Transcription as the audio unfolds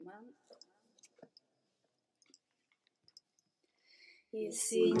Il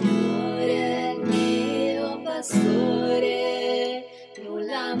Signore è il mio pastore,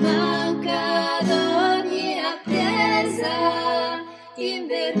 nulla manca ad ogni attesa. In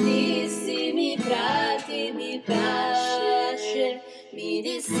verdissimi prati mi pasce, mi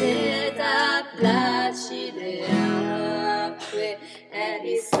disseta placide acque, è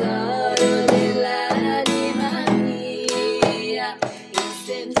ristoro dell'anima mia. In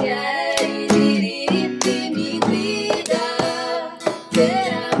sentieri diritti mi guida, per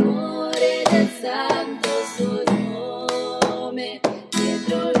amore del santo suo nome,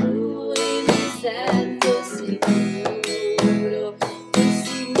 dietro lui mi sento sicuro. Il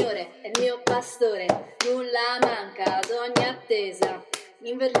Signore è il mio pastore, nulla manca ad ogni attesa.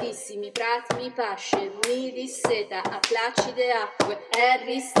 In verdissimi prati mi pasce, mi disseta a placide acque, è il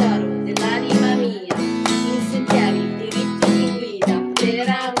ristoro dell'anima mia. In sentieri diritti mi guida, per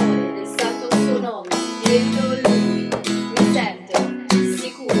amore del santo suo nome, dietro lui mi sento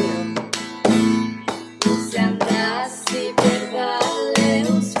sicuro. Se andassi per valle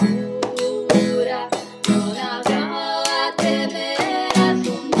oscura, non avrò a temere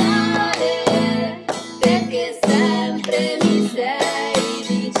alcun male, perché sempre mi sei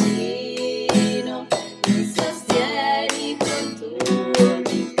vicino, mi sostieni col tuo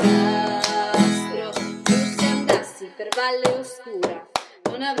incastro. Se andassi per valle oscura,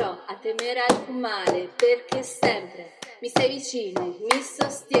 non avrò a temere alcun male, perché sempre mi sei vicino, mi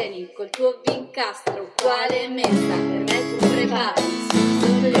sostieni col tuo vincastro. Quale messa per me tu prepari,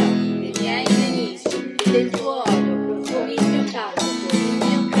 sotto gli occhi dei miei nemici, e del tuo olio profumi il mio capo, il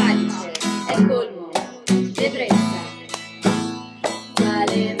mio calice è colmo d'ebbrezza.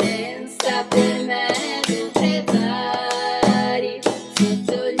 Quale mensa per me tu prepari,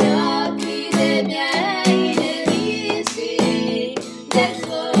 sotto gli occhi dei miei nemici, del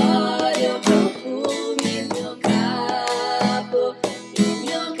tuo olio profumi il mio capo, il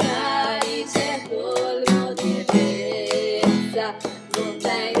mio calice è colmo di ebbrezza.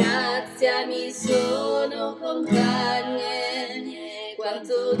 Bontà e grazia mi sono compagne,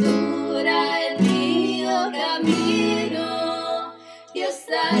 quanto dura il mio cammino, io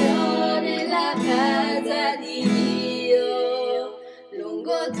starò nella casa di Dio,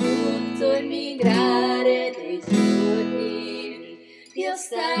 lungo tutto il migrare dei giorni. Io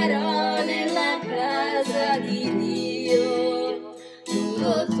starò nella casa di Dio,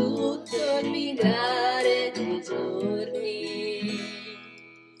 lungo tutto il migrare